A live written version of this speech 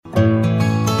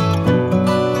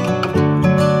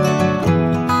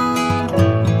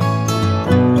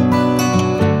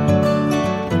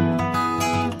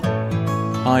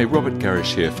Hi, Robert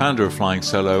Gerrish here, founder of Flying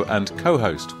Solo and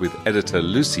co-host with editor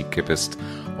Lucy Kippist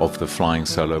of the Flying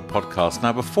Solo podcast.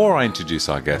 Now, before I introduce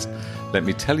our guest, let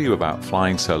me tell you about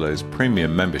Flying Solo's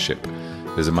premium membership.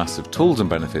 There's a massive tools and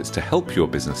benefits to help your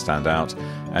business stand out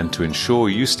and to ensure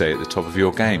you stay at the top of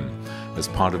your game. As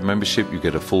part of membership, you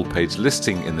get a full-page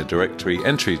listing in the directory,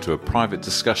 entry to a private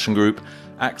discussion group,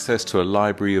 access to a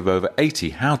library of over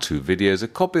 80 how-to videos, a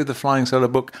copy of the Flying Solo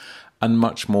book, and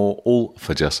much more, all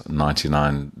for just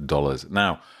 $99.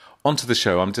 Now, onto the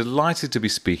show. I'm delighted to be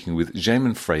speaking with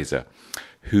Jaemin Frazer,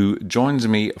 who joins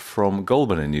me from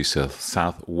Goulburn in New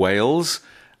South Wales,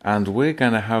 and we're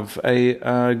going to have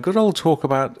a good old talk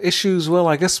about issues.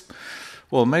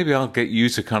 Well, maybe I'll get you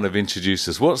to kind of introduce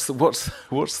us. What's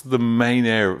the main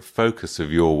area of focus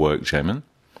of your work, Jaemin?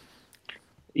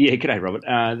 Yeah, g'day, Robert.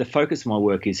 The focus of my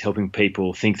work is helping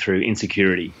people think through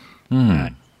insecurity.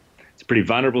 It's a pretty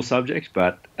vulnerable subject,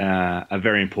 but a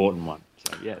very important one.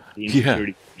 So, yeah, the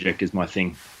insecurity project is my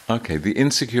thing. Okay, the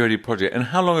insecurity project. And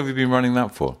how long have you been running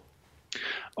that for?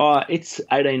 It's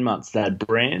 18 months, that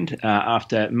brand.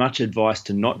 After much advice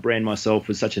to not brand myself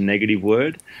with such a negative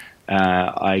word,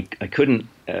 I couldn't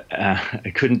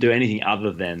do anything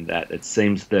other than that. It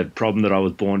seems the problem that I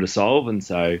was born to solve, and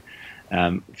so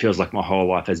it feels like my whole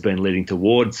life has been leading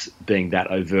towards being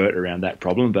that overt around that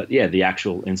problem. But yeah, the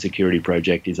actual insecurity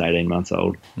project is 18 months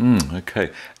old. Okay,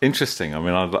 interesting. I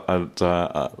mean,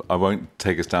 I won't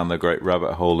take us down the great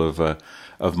rabbit hole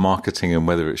of marketing and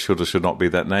whether it should or should not be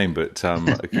that name, but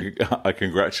I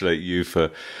congratulate you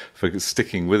for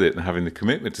sticking with it and having the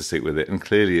commitment to stick with it. And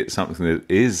clearly, it's something that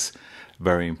is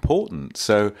very important.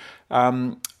 So.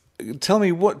 Tell me,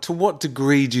 to what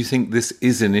degree do you think this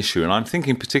is an issue? And I'm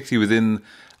thinking particularly within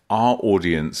our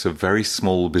audience of very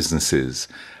small businesses.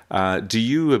 Do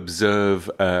you observe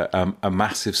a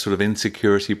massive sort of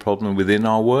insecurity problem within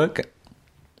our work?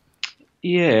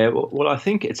 Yeah, well, I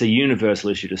think it's a universal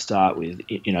issue to start with.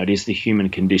 It is the human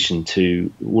condition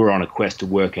we're on a quest to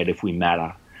work out if we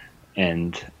matter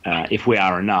and if we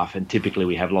are enough. And typically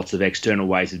we have lots of external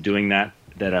ways of doing that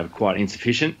are quite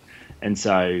insufficient. And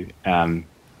so,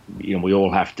 we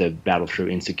all have to battle through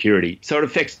insecurity. So it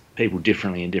affects people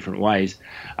differently in different ways.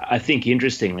 I think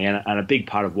interestingly, and a big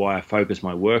part of why I focus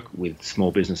my work with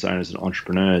small business owners and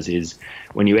entrepreneurs is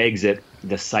when you exit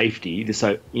the safety,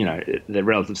 the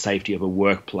relative safety of a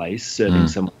workplace, serving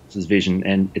someone else's vision,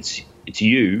 and it's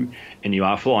you, and you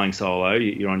are flying solo,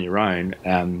 you're on your own,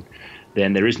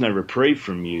 then there is no reprieve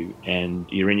from you, and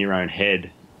you're in your own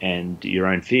head, and your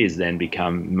own fears then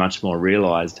become much more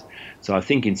realized. So I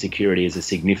think insecurity is a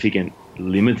significant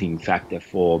limiting factor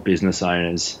for business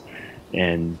owners,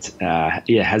 and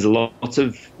has lots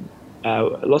of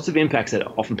impacts that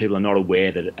often people are not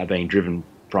aware that are being driven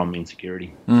from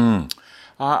insecurity.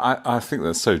 I think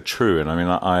that's so true, and I mean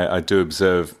I do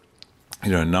observe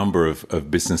a number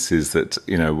of businesses that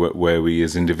where we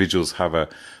as individuals have a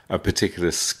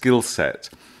particular skill set,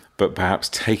 but perhaps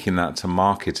taking that to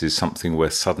market is something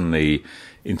where suddenly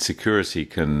insecurity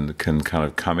can kind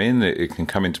of come in. It can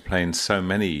come into play in so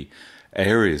many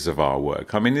areas of our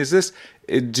work. I mean, are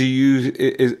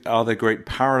there great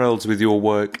parallels with your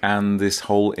work and this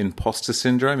whole imposter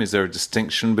syndrome? Is there a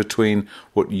distinction between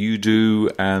what you do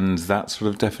and that sort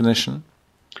of definition?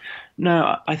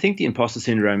 No, I think the imposter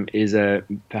syndrome is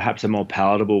perhaps a more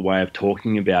palatable way of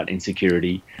talking about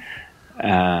insecurity.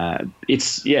 The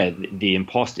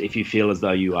imposter. If you feel as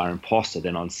though you are imposter,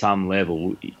 then on some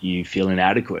level you feel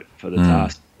inadequate for the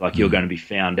task. Like you're going to be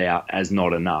found out as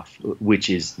not enough, which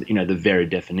is the very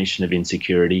definition of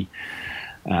insecurity.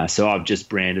 So I've just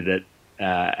branded it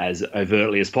as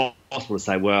overtly as possible to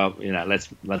say, well,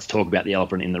 let's talk about the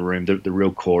elephant in the room, the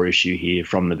real core issue here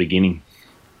from the beginning.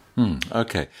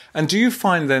 Okay. And do you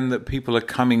find then that people are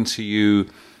coming to you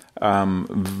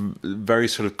very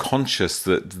sort of conscious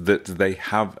that they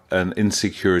have an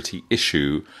insecurity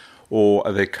issue, or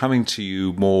are they coming to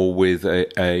you more with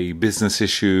a business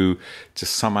issue,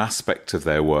 just some aspect of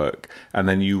their work, and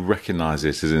then you recognize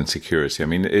it as insecurity? I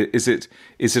mean, is it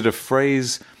a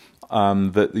phrase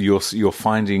that you're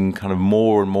finding kind of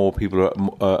more and more people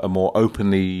are more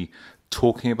openly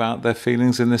talking about their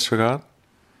feelings in this regard?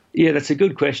 Yeah, that's a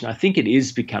good question. I think it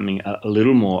is becoming a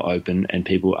little more open, and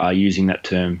people are using that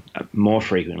term more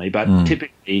frequently. But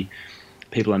typically,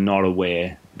 people are not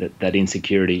aware that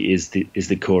insecurity is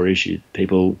the core issue.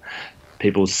 People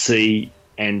see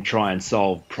and try and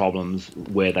solve problems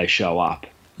where they show up.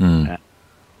 So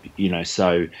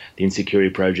the insecurity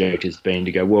project has been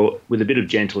to go, well, with a bit of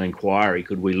gentle inquiry,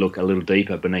 could we look a little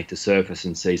deeper beneath the surface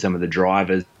and see some of the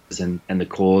drivers and the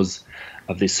cause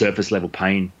of this surface level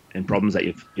pain and problems that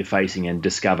you're facing, and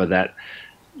discover that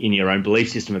in your own belief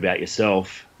system about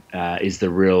yourself, is the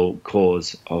real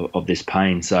cause of this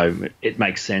pain. So it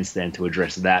makes sense then to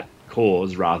address that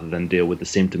cause rather than deal with the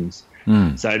symptoms.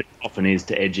 So it often is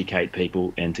to educate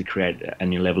people and to create a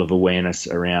new level of awareness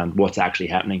around what's actually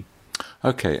happening.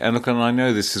 Okay, and look, and I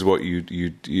know this is what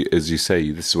you as you say,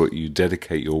 this is what you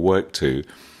dedicate your work to,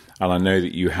 and I know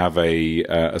that you have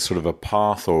a sort of a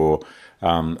path or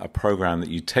a program that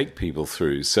you take people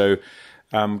through. So,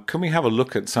 can we have a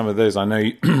look at some of those? I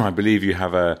know, I believe you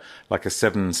have a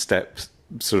 7-step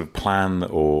sort of plan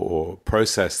or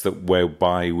process that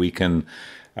whereby we can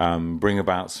bring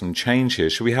about some change here.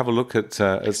 Should we have a look at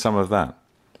some of that?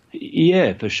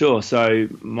 Yeah, for sure. So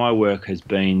my work has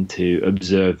been to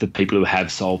observe the people who have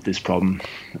solved this problem.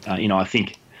 I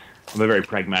think I'm a very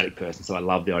pragmatic person, so I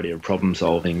love the idea of problem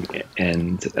solving,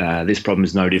 and this problem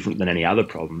is no different than any other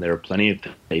problem. There are plenty of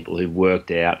people who've worked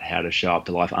out how to show up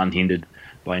to life unhindered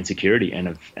by insecurity and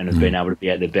have been able to be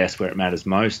at their best where it matters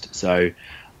most. So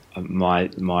my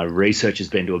research has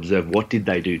been to observe what did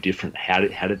they do different, how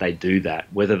did they do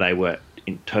that, whether they were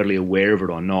totally aware of it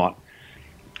or not.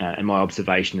 And my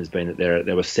observation has been that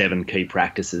there were 7 key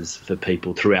practices for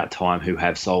people throughout time who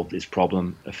have solved this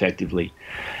problem effectively.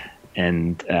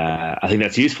 And I think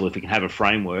that's useful. If we can have a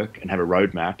framework and have a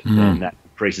roadmap, then that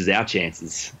increases our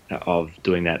chances of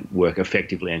doing that work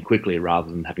effectively and quickly rather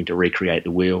than having to recreate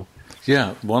the wheel.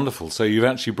 Yeah, wonderful. So you've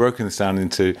actually broken this down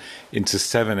into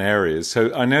 7 areas.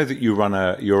 So I know that you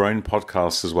run your own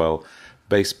podcast as well,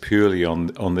 based purely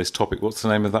on this topic. What's the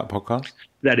name of that podcast?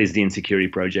 That is the Insecurity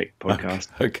Project podcast.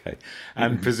 Okay.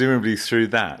 And presumably through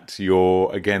that,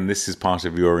 again, this is part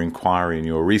of your inquiry and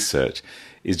your research,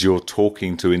 is you're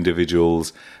talking to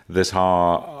individuals that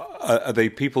are they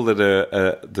people that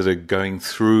are going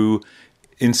through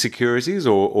insecurities,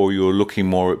 or you're looking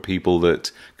more at people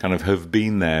that kind of have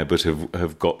been there but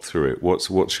have got through it?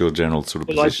 What's your general sort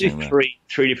of positioning there? I do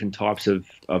three different types of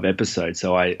episodes.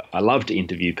 So I love to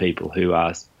interview people who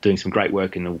are doing some great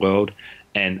work in the world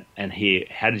and hear,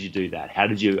 how did you do that? How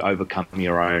did you overcome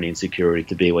your own insecurity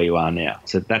to be where you are now?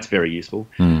 So that's very useful.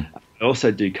 I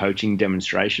also do coaching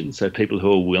demonstrations, so people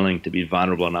who are willing to be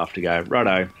vulnerable enough to go,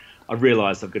 righto, I've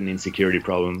realised I've got an insecurity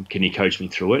problem, can you coach me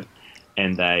through it?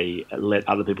 And they let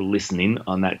other people listen in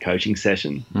on that coaching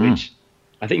session, which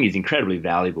I think is incredibly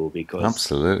valuable because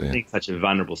absolutely, I think such a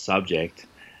vulnerable subject,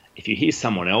 if you hear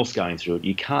someone else going through it,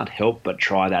 you can't help but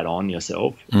try that on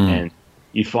yourself and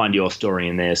you find your story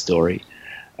in their story.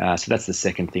 So that's the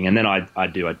second thing. And then I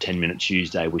do a 10-minute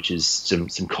Tuesday, which is some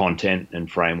content and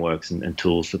frameworks and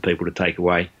tools for people to take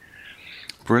away.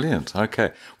 Brilliant.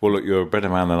 Okay. Well, look, you're a better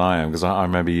man than I am, because I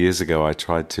remember years ago I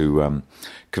tried to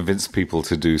convince people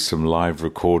to do some live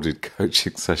recorded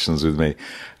coaching sessions with me,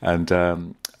 and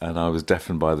I was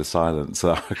deafened by the silence.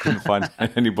 So I couldn't find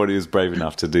anybody who's brave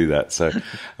enough to do that. So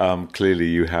clearly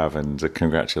you have, and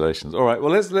congratulations. All right.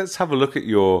 Well, let's have a look at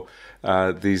your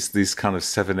these kind of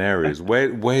 7 areas.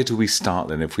 Where do we start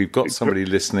then? If we've got somebody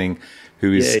listening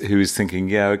who is thinking,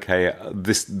 yeah, okay,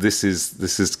 this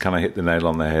is kind of hit the nail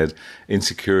on the head.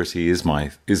 Insecurity is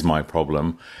my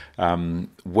problem.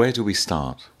 Where do we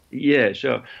start? Yeah,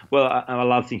 sure. Well, I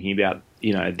love thinking about,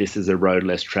 this is a road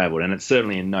less traveled, and it's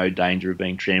certainly in no danger of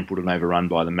being trampled and overrun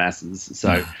by the masses.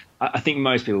 So I think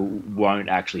most people won't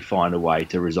actually find a way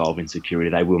to resolve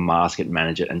insecurity. They will mask it,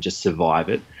 manage it, and just survive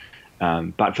it.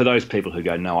 But for those people who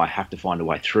go, no, I have to find a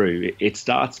way through, it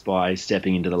starts by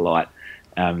stepping into the light.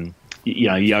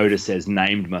 Yoda says,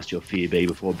 named must your fear be,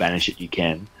 before banish it you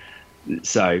can.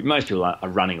 So most people are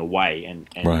running away and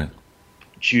right.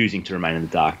 choosing to remain in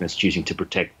the darkness, choosing to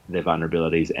protect their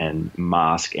vulnerabilities and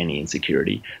mask any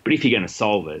insecurity. But if you're going to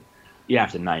solve it, you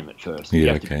have to name it first.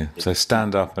 Yeah, okay. So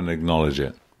stand up and acknowledge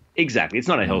it. Exactly. It's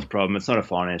not a health problem. It's not a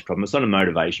finance problem. It's not a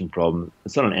motivation problem.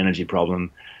 It's not an energy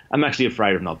problem. I'm actually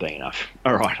afraid of not being enough.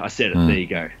 All right, I said it. There you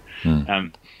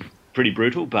go. Pretty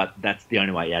brutal, but that's the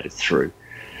only way out is through.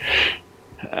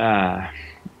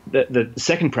 The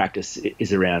second practice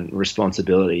is around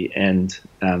responsibility, and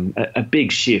a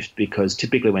big shift, because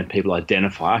typically when people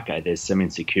identify, okay, there's some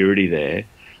insecurity there,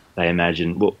 they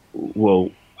imagine,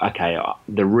 well, okay,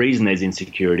 the reason there's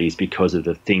insecurity is because of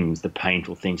the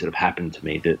painful things that have happened to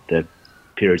me, the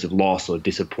periods of loss or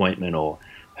disappointment or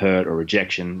hurt or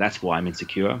rejection. That's why I'm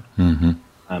insecure.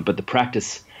 But the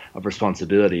practice of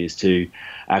responsibility is to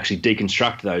actually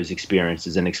deconstruct those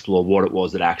experiences and explore what it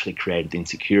was that actually created the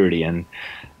insecurity. And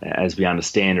as we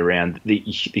understand around the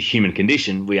human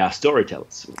condition, we are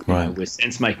storytellers. Right. We're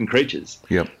sense-making creatures.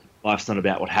 Yep. Life's not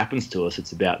about what happens to us.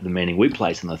 It's about the meaning we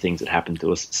place on the things that happen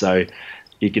to us. So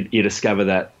you discover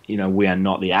that, we are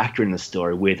not the actor in the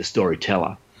story. We're the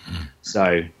storyteller.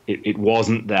 So it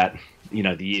wasn't that,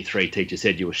 the year 3 teacher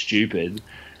said you were stupid.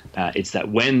 It's that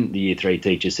when the Year 3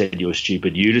 teacher said you were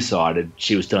stupid, you decided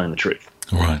she was telling the truth.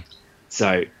 Right.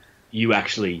 So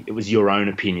it was your own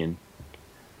opinion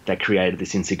that created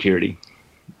this insecurity.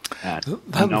 No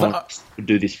one else could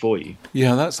do this for you.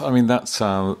 Yeah, that's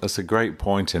a great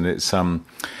point, and it's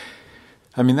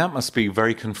that must be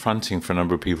very confronting for a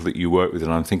number of people that you work with,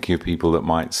 and I'm thinking of people that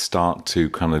might start to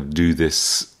kind of do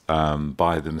this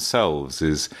by themselves,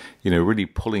 is, really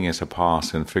pulling it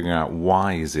apart and figuring out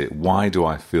why do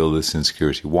I feel this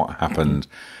insecurity, what happened,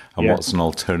 and what's an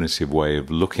alternative way of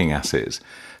looking at it.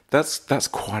 That's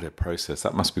quite a process.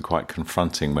 That must be quite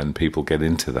confronting when people get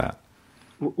into that.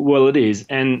 Well, it is.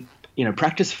 And,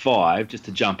 practice 5, just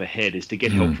to jump ahead, is to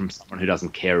get help from someone who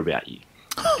doesn't care about you.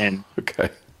 And okay.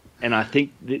 And I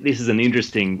think this is an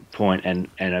interesting point and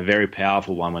a very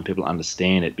powerful one when people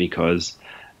understand it, because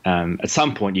at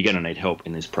some point you're going to need help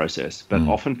in this process. But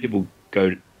often people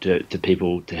go to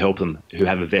people to help them who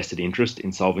have a vested interest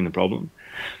in solving the problem.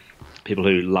 People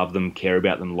who love them, care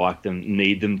about them, like them,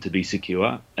 need them to be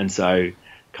secure. And so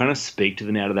kind of speak to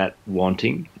them out of that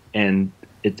wanting. And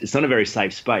it's not a very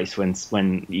safe space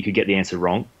when you could get the answer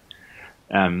wrong.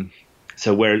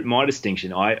 So where my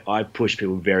distinction, I push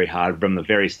people very hard from the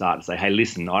very start to say, hey,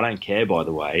 listen, I don't care, by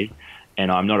the way,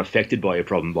 and I'm not affected by your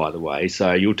problem, by the way.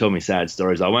 So you'll tell me sad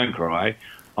stories. I won't cry.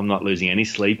 I'm not losing any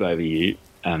sleep over you.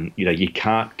 You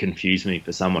can't confuse me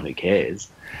for someone who cares.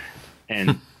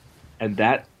 And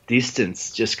that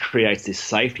distance just creates this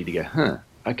safety to go,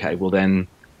 okay, well then,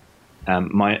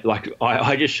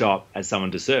 I just show up as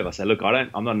someone to serve. I say, look,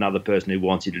 I'm not another person who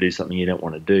wants you to do something you don't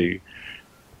want to do.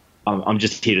 I'm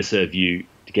just here to serve you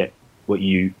to get what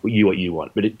you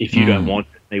want. But if you don't want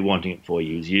it, me wanting it for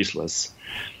you is useless.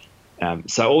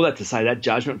 So all that to say, that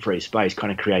judgment-free space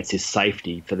kind of creates this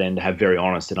safety for them to have very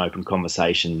honest and open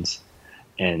conversations.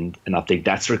 And I think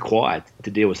that's required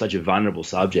to deal with such a vulnerable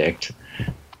subject.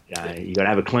 You've got to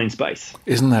have a clean space.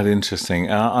 Isn't that interesting?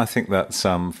 I think that's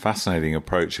a fascinating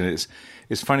approach, and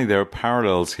it's funny. There are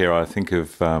parallels here. I think of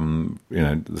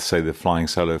say the Flying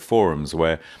Solo forums,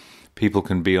 where people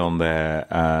can be on there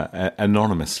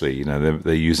anonymously.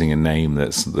 They're using a name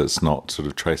that's not sort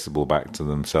of traceable back to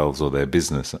themselves or their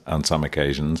business on some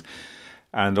occasions.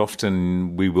 And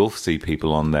often we will see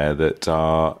people on there that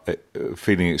are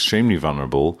feeling extremely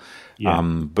vulnerable,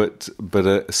 but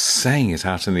are saying it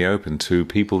out in the open to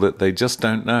people that they just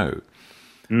don't know.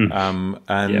 And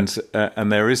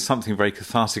there is something very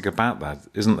cathartic about that,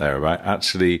 isn't there? Right?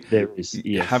 Actually, there is,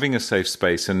 yes. Having a safe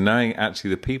space and knowing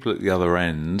actually the people at the other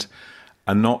end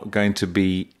are not going to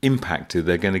be impacted.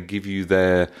 They're going to give you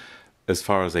their, as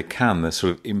far as they can, their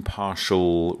sort of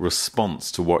impartial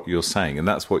response to what you're saying, and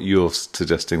that's what you're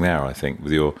suggesting there. I think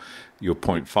with your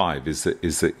point 5 is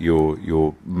that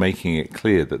you're making it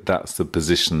clear that that's the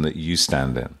position that you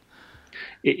stand in.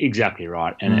 Exactly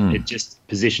right, and it just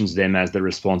positions them as the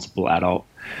responsible adult,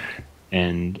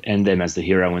 and them as the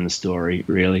hero in the story.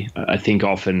 Really, I think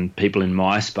often people in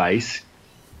my space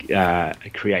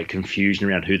create confusion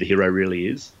around who the hero really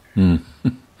is.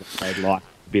 They'd like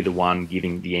to be the one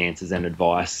giving the answers and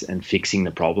advice and fixing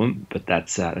the problem, but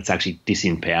that's actually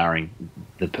disempowering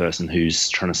the person who's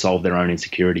trying to solve their own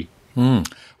insecurity. Well,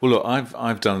 look,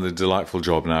 I've done the delightful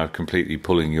job now of completely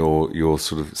pulling your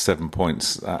sort of 7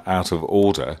 points out of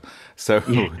order. So,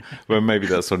 well, maybe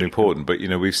that's not important. But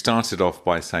we've started off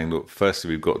by saying, look,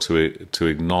 firstly, we've got to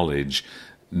acknowledge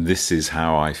this is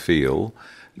how I feel.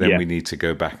 Then we need to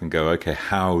go back and go, okay,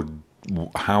 how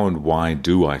and why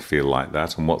do I feel like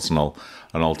that, and what's an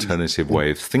alternative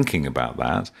way of thinking about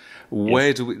that?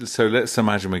 Where do we? So let's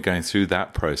imagine we're going through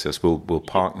that process. We'll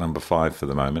park number 5 for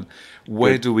the moment.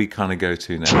 Where do we kind of go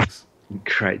to next?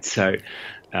 Great. So,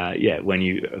 when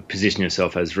you position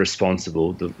yourself as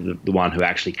responsible, the one who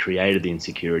actually created the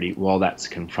insecurity, while that's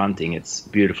confronting, it's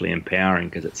beautifully empowering,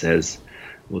 because it says,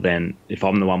 well, then if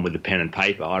I'm the one with the pen and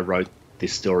paper, I wrote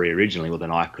this story originally, well,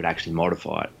 then I could actually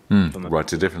modify it.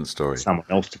 Write a different story. Someone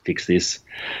else to fix this.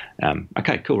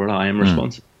 Okay, cool. Right, I am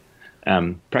responsible.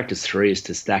 Practice 3 is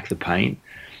to stack the pain.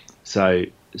 So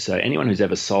anyone who's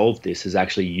ever solved this has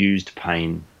actually used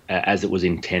pain as it was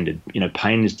intended.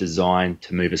 Pain is designed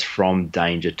to move us from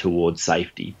danger towards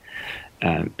safety.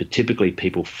 But typically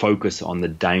people focus on the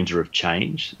danger of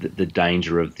change, the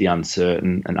danger of the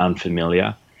uncertain and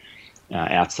unfamiliar,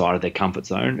 outside of their comfort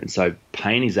zone. And so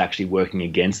pain is actually working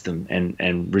against them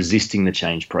and resisting the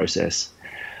change process.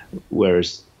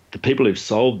 Whereas the people who've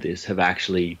solved this have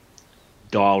actually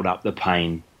dialed up the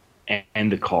pain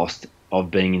and the cost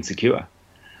of being insecure.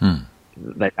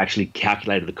 They've actually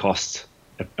calculated the costs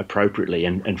appropriately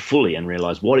and fully, and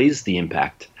realized what is the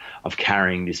impact of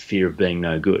carrying this fear of being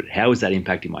no good. How is that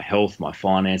impacting my health, my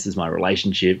finances, my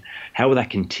relationship? How will that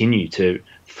continue to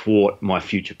thwart my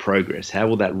future progress? How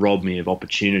will that rob me of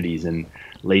opportunities and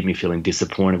leave me feeling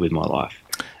disappointed with my life?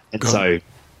 And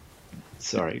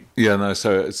sorry. Yeah, no,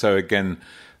 so again,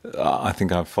 I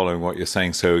think I'm following what you're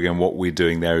saying. So again, what we're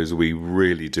doing there is we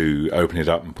really do open it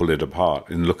up and pull it apart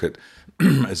and look at,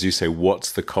 as you say,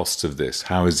 what's the cost of this?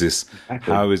 How is this?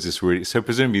 Exactly. How is this really? So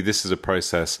presumably, this is a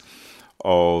process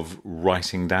of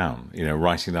writing down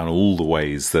all the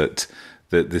ways that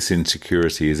this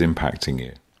insecurity is impacting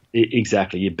you.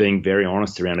 Exactly. You're being very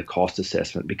honest around a cost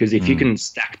assessment, because if you can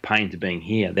stack pain to being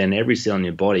here, then every cell in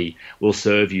your body will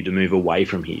serve you to move away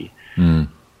from here.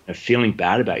 Feeling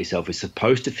bad about yourself is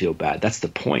supposed to feel bad. That's the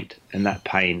point. And that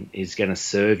pain is going to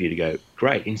serve you to go,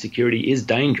 great, insecurity is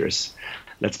dangerous.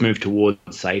 Let's move towards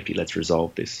safety. Let's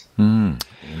resolve this.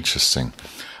 Interesting.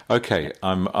 Okay,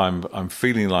 I'm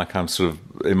feeling like I'm sort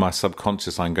of in my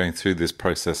subconscious. I'm going through this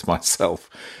process myself.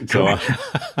 So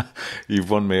you've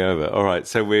won me over. All right,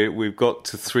 so we've got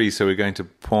to 3. So we're going to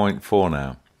point 4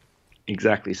 now.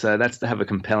 Exactly. So that's to have a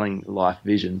compelling life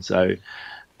vision. So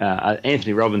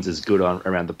Anthony Robbins is good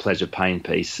around the pleasure pain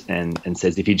piece, and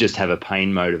says if you just have a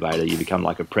pain motivator, you become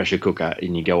like a pressure cooker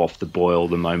and you go off the boil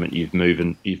the moment you've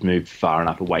moved far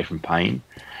enough away from pain.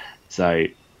 So,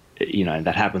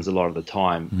 that happens a lot of the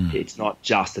time. It's not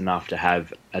just enough to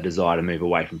have a desire to move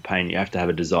away from pain. You have to have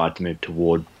a desire to move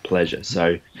toward pleasure.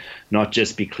 So not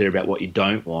just be clear about what you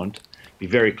don't want, be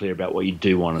very clear about what you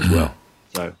do want as well.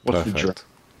 So what's the dream?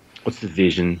 What's the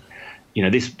vision?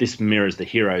 This mirrors the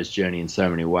hero's journey in so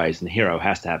many ways, and the hero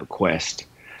has to have a quest.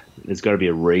 There's got to be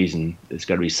a reason. There's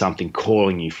got to be something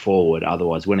calling you forward.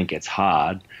 Otherwise, when it gets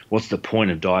hard, what's the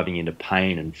point of diving into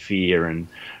pain and fear and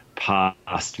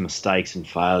past mistakes and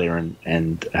failure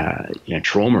and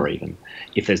trauma even,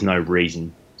 if there's no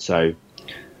reason? So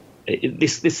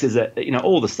this is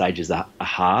all the stages are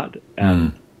hard.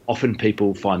 Often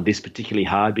people find this particularly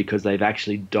hard because they've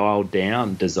actually dialed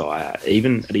down desire,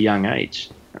 even at a young age.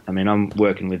 I mean, I'm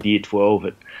working with Year 12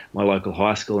 at my local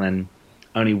high school, and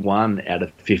only 1 out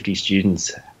of 50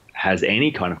 students has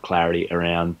any kind of clarity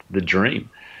around the dream.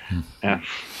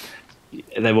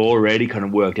 They've already kind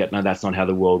of worked out, no, that's not how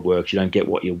the world works. You don't get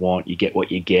what you want. You get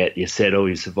what you get. You settle,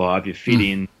 you survive, you fit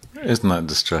in. Isn't that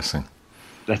distressing?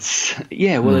 It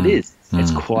is.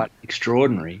 It's quite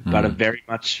extraordinary, but very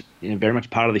much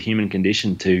part of the human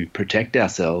condition to protect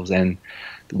ourselves. And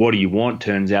what do you want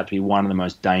turns out to be one of the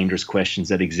most dangerous questions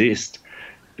that exist,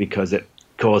 because it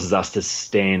causes us to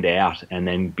stand out and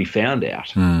then be found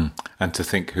out. And to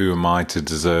think, who am I to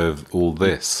deserve all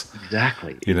this?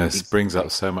 Exactly. It brings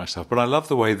up so much stuff. But I love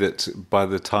the way that by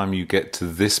the time you get to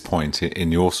this point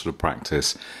in your sort of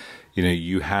practice,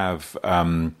 you have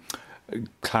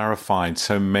clarified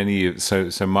so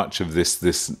much of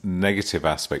this negative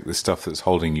aspect, this stuff that's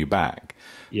holding you back.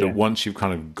 Yeah. That once you've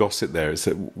kind of got it there, it's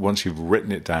that once you've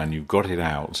written it down, you've got it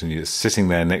out, and you're sitting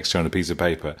there next to you on a piece of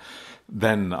paper,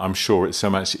 then I'm sure it's so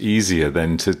much easier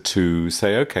then to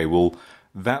say, okay, well,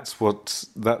 that's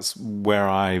where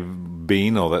I've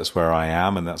been, or that's where I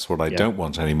am, and that's what I don't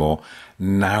want anymore.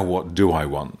 Now what do I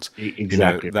want?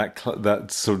 Exactly.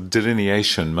 That sort of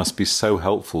delineation must be so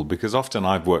helpful, because often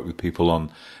I've worked with people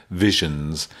on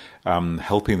visions,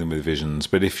 helping them with visions,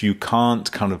 but if you can't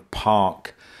kind of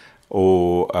park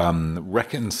or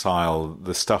reconcile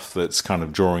the stuff that's kind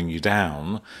of drawing you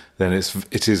down, then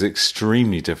it is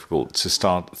extremely difficult to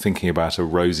start thinking about a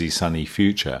rosy, sunny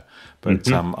future.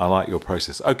 But I like your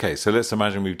process. Okay, so let's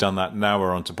imagine we've done that. Now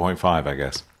we're on to point 5, I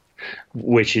guess.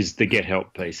 Which is the get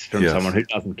help piece from someone who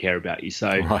doesn't care about you.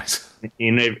 So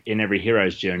in every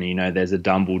hero's journey, there's a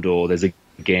Dumbledore, there's a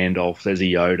Gandalf, there's a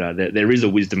Yoda. There is a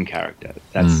wisdom character.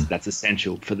 That's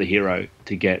essential for the hero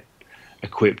to get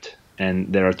equipped.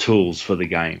 And there are tools for the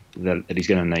game that he's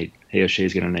going to need. He or she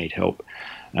is going to need help.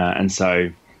 And so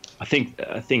I think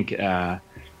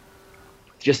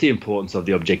just the importance of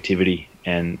the objectivity,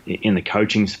 and in the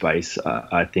coaching space,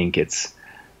 I think it's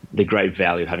the great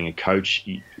value of having a coach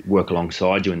work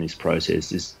alongside you in this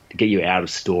process is to get you out of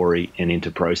story and into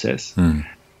process. So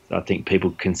I think people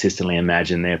consistently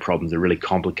imagine their problems are really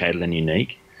complicated and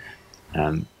unique.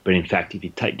 But in fact, if you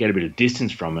get a bit of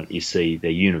distance from it, you see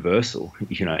they're universal,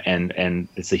 and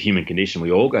it's a human condition.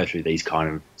 We all go through these kind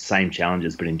of same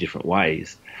challenges, but in different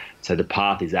ways. So the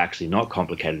path is actually not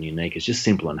complicated and unique. It's just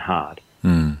simple and hard.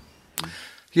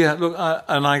 Yeah, look,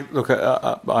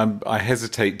 I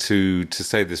hesitate to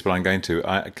say this, but I'm going to.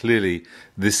 Clearly,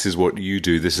 this is what you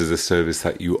do. This is a service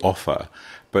that you offer.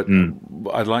 But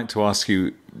I'd like to ask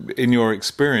you, in your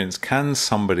experience, can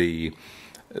somebody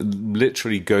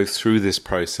literally go through this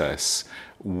process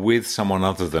with someone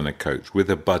other than a coach, with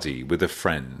a buddy, with a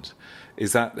friend.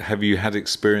 Have you had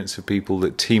experience of people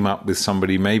that team up with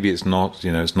somebody? Maybe it's not,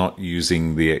 it's not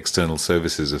using the external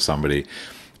services of somebody,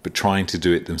 but trying to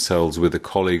do it themselves with a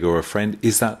colleague or a friend.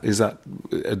 Is that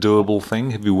a doable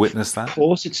thing? Have you witnessed that? Of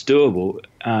course it's doable,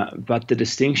 but the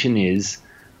distinction is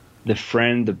the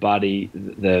friend, the buddy,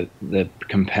 the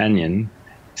companion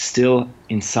still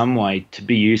in some way to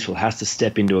be useful has to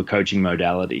step into a coaching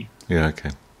modality. Yeah,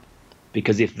 okay.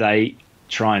 Because if they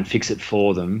try and fix it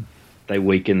for them, they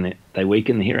weaken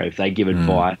the hero. If they give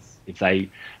advice, if they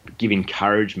give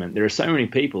encouragement, there are so many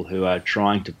people who are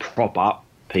trying to prop up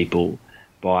people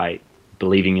by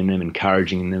believing in them,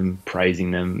 encouraging them,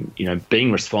 praising them,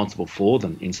 being responsible for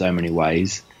them in so many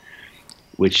ways,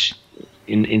 which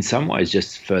in some ways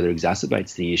just further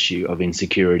exacerbates the issue of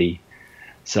insecurity.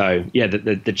 So, yeah,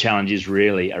 the challenge is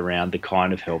really around the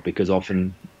kind of help, because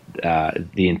often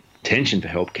the intention for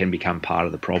help can become part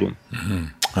of the problem. Mm-hmm.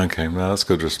 Okay, well, that's a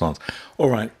good response. All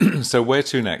right, so where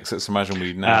to next? Let's imagine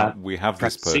we have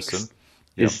this person.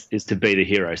 Is to be the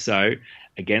hero. So,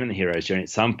 again, in the hero's journey, at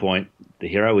some point, the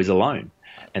hero is alone.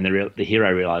 And the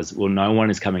hero realizes, well, no one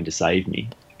is coming to save me.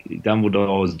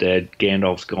 Dumbledore's dead,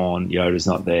 Gandalf's gone, Yoda's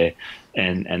not there,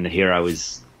 and the hero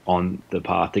is on the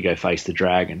path to go face the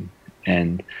dragon.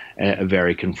 And a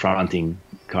very confronting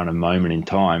kind of moment in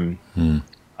time.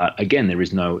 Again, there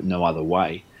is no other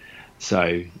way.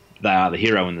 So they are the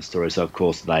hero in the story. So of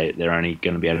course they're only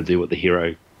going to be able to do what the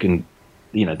hero can.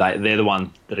 They're the ones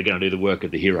that are going to do the work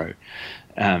of the hero.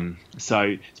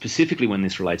 So specifically when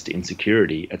this relates to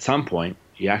insecurity, at some point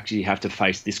you actually have to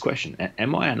face this question: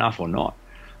 am I enough or not?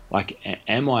 Like,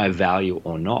 am I of value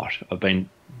or not? I've been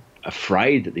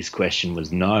afraid that this question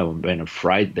was no. I've been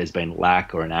afraid there's been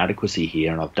lack or inadequacy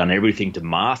here, and I've done everything to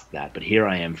mask that. But here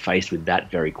I am faced with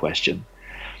that very question,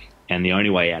 and the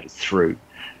only way out is through.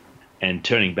 And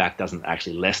turning back doesn't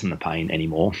actually lessen the pain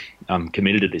anymore. I'm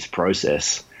committed to this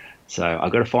process, so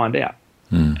I've got to find out.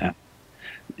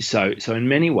 So in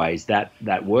many ways,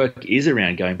 that work is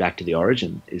around going back to the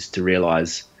origin, is to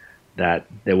realize that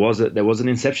there was an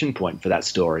inception point for that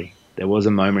story. There was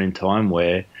a moment in time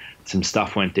where some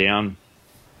stuff went down,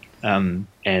 and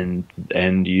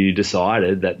you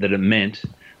decided that it meant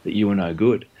that you were no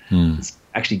good.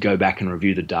 Actually go back and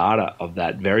review the data of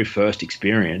that very first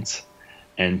experience,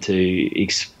 and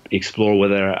to explore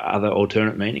whether there are other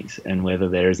alternate meanings and whether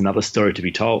there is another story to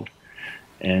be told,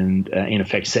 and in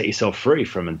effect set yourself free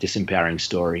from a disempowering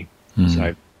story.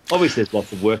 So obviously there's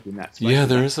lots of work in that space. Yeah,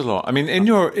 there is a lot. I mean, in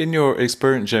your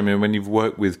experience, Jaemin, when you've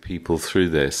worked with people through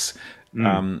this,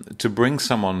 to bring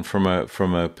someone from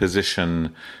a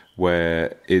position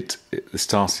where it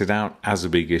started out as a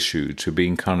big issue to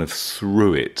being kind of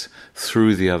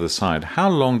through the other side, how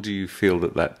long do you feel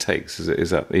that takes? Is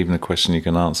that even a question you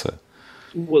can answer?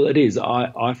 Well, it is.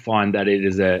 I find that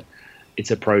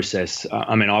it's a process.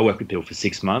 I mean, I work with people for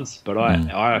 6 months, but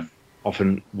I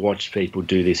often watch people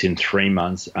do this in 3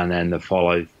 months, and then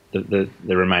the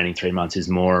remaining 3 months is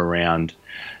more around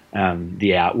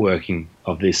the outworking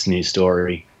of this new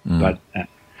story. But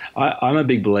I'm a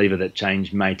big believer that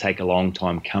change may take a long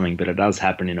time coming, but it does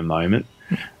happen in a moment.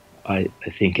 I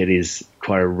think it is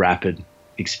quite a rapid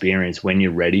experience when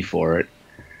you're ready for it,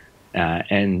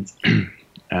 and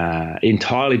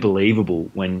entirely believable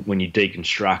when you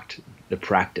deconstruct the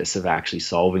practice of actually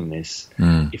solving this.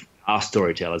 If we are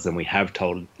storytellers and we have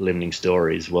told limiting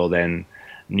stories, well, then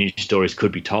new stories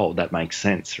could be told. That makes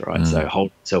sense, right? So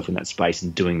hold yourself in that space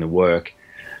and doing the work,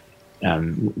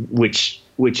 which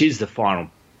is the final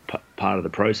part of the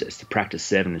process. The practice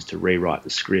 7 is to rewrite the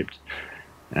script.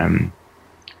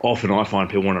 Often I find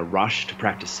people want to rush to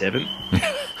practice 7.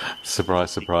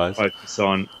 Surprise. Focus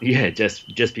on,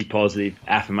 just be positive,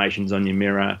 affirmations on your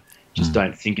mirror. Just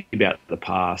don't think about the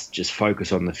past. Just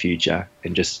focus on the future,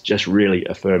 and just really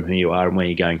affirm who you are and where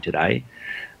you're going today.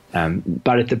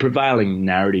 But if the prevailing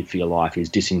narrative for your life is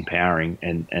disempowering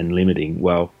and limiting,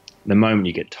 well, the moment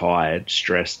you get tired,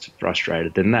 stressed,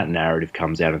 frustrated, then that narrative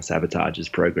comes out and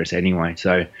sabotages progress anyway.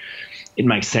 So it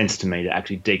makes sense to me to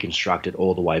actually deconstruct it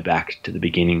all the way back to the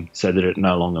beginning, so that it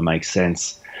no longer makes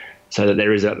sense, so that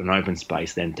there is an open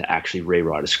space then to actually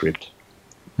rewrite a script.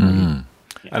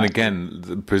 And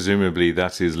again, presumably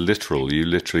that is literal. You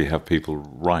literally have people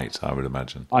write, I would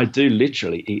imagine. I do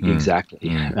literally,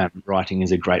 exactly. Writing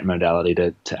is a great modality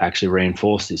to actually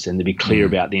reinforce this and to be clear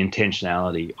about the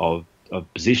intentionality of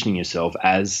positioning yourself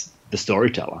as the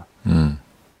storyteller.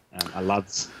 I love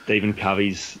Stephen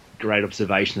Covey's great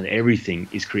observation that everything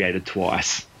is created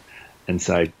twice. And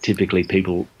so typically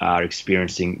people are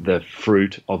experiencing the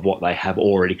fruit of what they have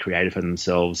already created for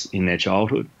themselves in their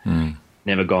childhood.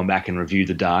 never gone back and reviewed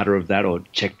the data of that or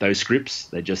checked those scripts.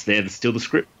 They're just there. They're still the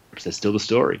scripts. They're still the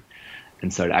story.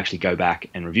 And so to actually go back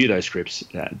and review those scripts,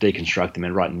 deconstruct them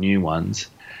and write new ones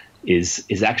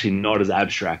is actually not as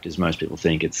abstract as most people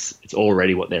think. It's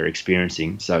already what they're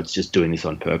experiencing. So it's just doing this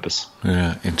on purpose.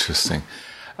 Yeah, interesting.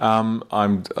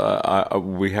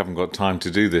 We haven't got time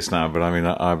to do this now, but I mean,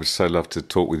 I would so love to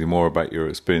talk with you more about your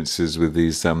experiences with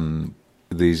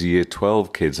these Year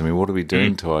 12 kids. I mean, what are we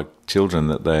doing to our children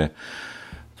that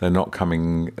they're not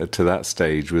coming to that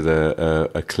stage with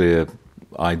a clear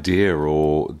idea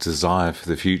or desire for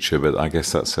the future? But I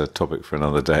guess that's a topic for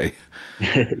another day.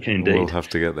 Indeed. We'll have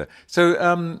to get there. So,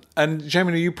 and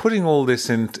Jaemin, are you putting all this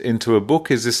into a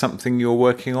book? Is this something you're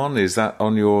working on? Is that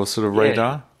on your sort of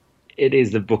radar? It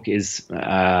is. The book is,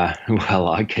 well,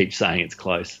 I keep saying it's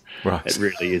close. Right. It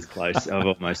really is close. I've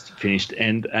almost finished.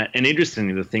 And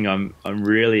interestingly, the thing I'm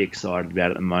really excited about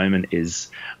at the moment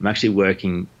is I'm actually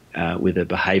working with a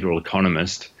behavioural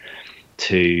economist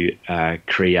to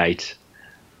create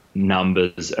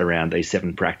numbers around these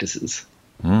 7 practices.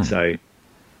 So,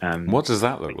 what does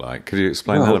that look like? Could you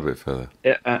explain that a bit further?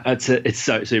 It's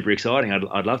so super exciting.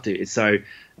 I'd love to. It's so,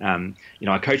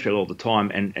 I coach people all the time,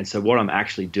 and so what I'm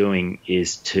actually doing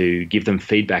is to give them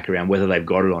feedback around whether they've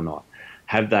got it or not.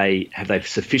 Have they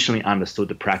sufficiently understood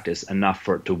the practice enough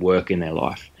for it to work in their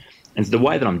life? And so the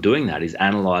way that I'm doing that is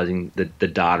analysing the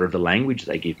data of the language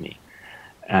they give me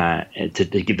to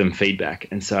give them feedback.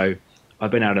 And so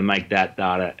I've been able to make that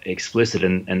data explicit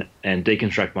and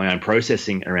deconstruct my own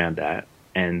processing around that,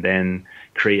 and then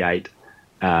create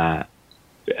some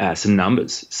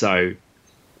numbers. So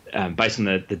based on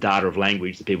the data of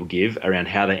language that people give around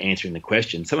how they're answering the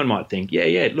question, someone might think,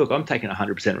 look, I'm taking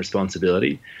 100%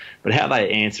 responsibility, but how they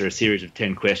answer a series of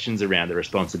 10 questions around the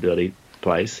responsibility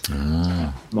place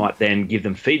might then give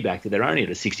them feedback that they're only at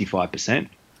a 65%.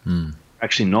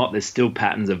 Actually not. There's still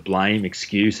patterns of blame,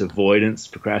 excuse, avoidance,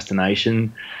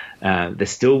 procrastination. They're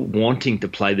still wanting to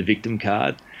play the victim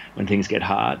card when things get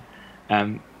hard.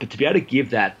 But to be able to give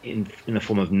that in the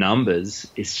form of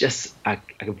numbers is just a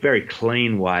very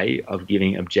clean way of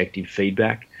giving objective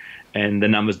feedback, and the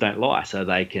numbers don't lie, so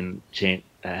they can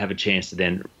have a chance to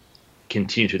then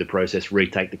continue through the process,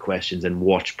 retake the questions, and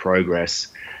watch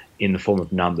progress in the form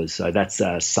of numbers. So that's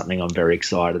something I'm very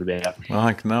excited about. Well,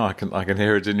 I can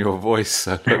hear it in your voice.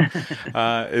 So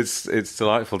it's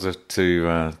delightful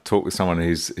to talk with someone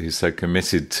who's so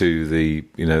committed to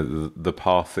the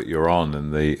path that you're on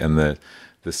and the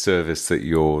service that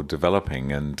you're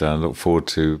developing, and look forward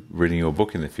to reading your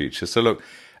book in the future. So look,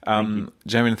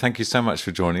 Jaemin, thank you so much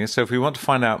for joining us. So if we want to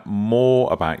find out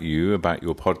more about you, about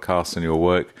your podcast and your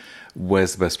work,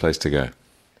 where's the best place to go?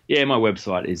 Yeah, my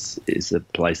website is the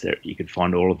place that you could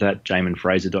find all of that,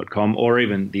 jaeminfrazer.com, or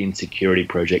even the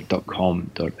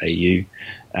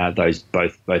insecurityproject.com.au.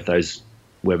 Both those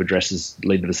web addresses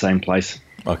lead to the same place.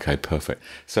 Okay, perfect.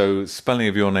 So spelling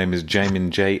of your name is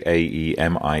Jaemin,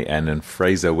 Jaemin, and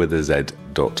Frazer with a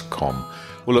Z.com.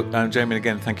 Well, look, Jaemin,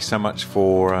 again, thank you so much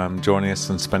for joining us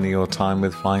and spending your time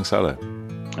with Flying Solo.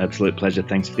 Absolute pleasure.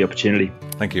 Thanks for the opportunity.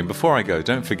 Thank you. And before I go,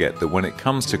 don't forget that when it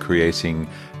comes to creating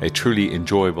a truly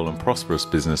enjoyable and prosperous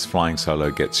business, Flying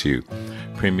Solo gets you.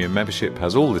 Premium membership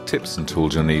has all the tips and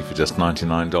tools you'll need for just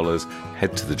 $99.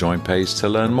 Head to the join page to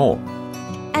learn more.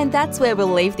 And that's where we'll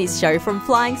leave this show from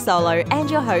Flying Solo and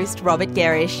your host, Robert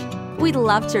Gerrish. We'd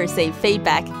love to receive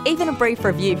feedback, even a brief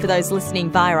review for those listening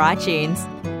via iTunes.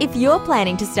 If you're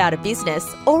planning to start a business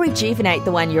or rejuvenate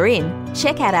the one you're in,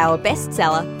 check out our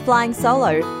bestseller, Flying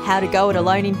Solo, How to Go It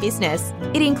Alone in Business.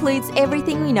 It includes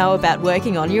everything we know about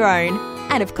working on your own.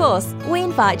 And of course, we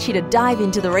invite you to dive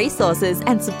into the resources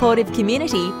and supportive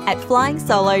community at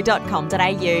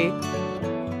flyingsolo.com.au.